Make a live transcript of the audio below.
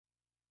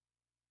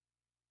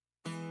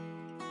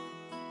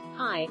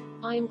Hi,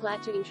 I am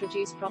glad to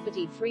introduce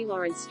property 3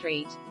 Lawrence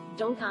Street,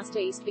 Doncaster,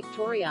 East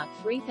Victoria,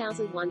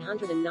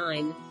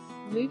 3109.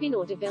 Move in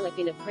or develop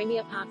in a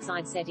premier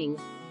parkside setting.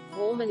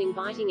 Warm and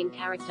inviting in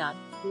character,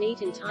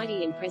 neat and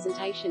tidy in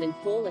presentation and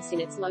flawless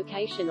in its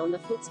location on the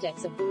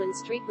footsteps of Bullen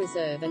Street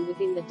Reserve and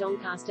within the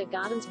Doncaster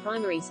Gardens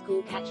Primary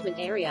School catchment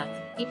area.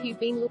 If you've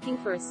been looking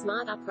for a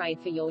smart upgrade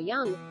for your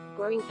young,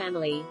 growing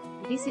family,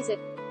 this is it.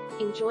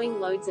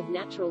 Enjoying loads of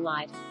natural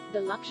light,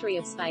 the luxury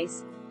of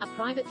space, a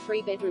private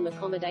 3-bedroom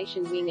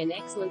accommodation wing and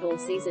excellent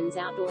all-seasons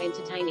outdoor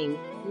entertaining.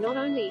 Not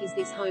only is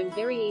this home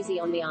very easy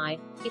on the eye,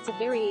 it's a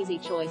very easy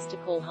choice to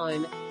call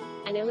home.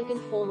 An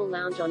elegant formal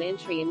lounge on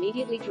entry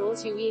immediately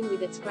draws you in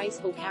with its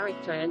graceful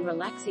character and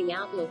relaxing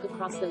outlook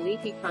across the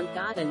leafy front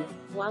garden,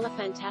 while a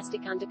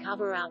fantastic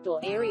undercover outdoor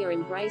area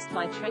embraced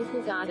by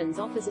tranquil gardens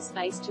offers a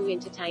space to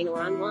entertain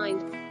or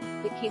unwind.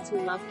 The kids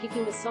will love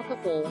kicking the soccer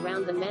ball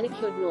around the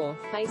manicured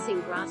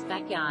north-facing grass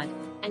backyard,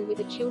 and with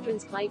a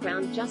children's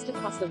playground just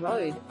across the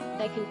road,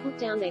 they can put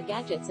down their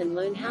gadgets and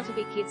learn how to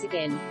be kids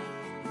again.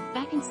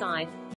 Back inside,